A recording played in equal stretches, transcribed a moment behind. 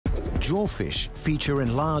Jawfish feature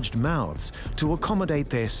enlarged mouths to accommodate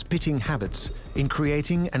their spitting habits in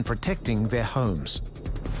creating and protecting their homes.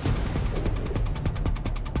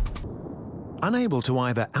 Unable to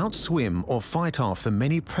either outswim or fight off the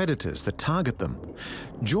many predators that target them,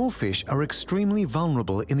 jawfish are extremely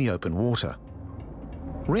vulnerable in the open water.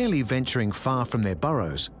 Rarely venturing far from their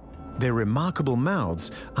burrows, their remarkable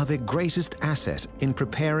mouths are their greatest asset in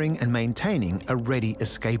preparing and maintaining a ready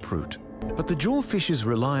escape route. But the jawfish's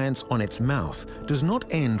reliance on its mouth does not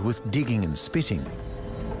end with digging and spitting,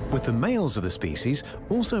 with the males of the species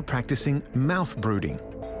also practicing mouth brooding.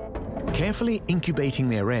 Carefully incubating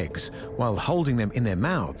their eggs while holding them in their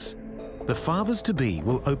mouths, the fathers-to-be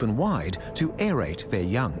will open wide to aerate their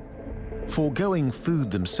young, foregoing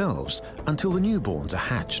food themselves until the newborns are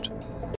hatched.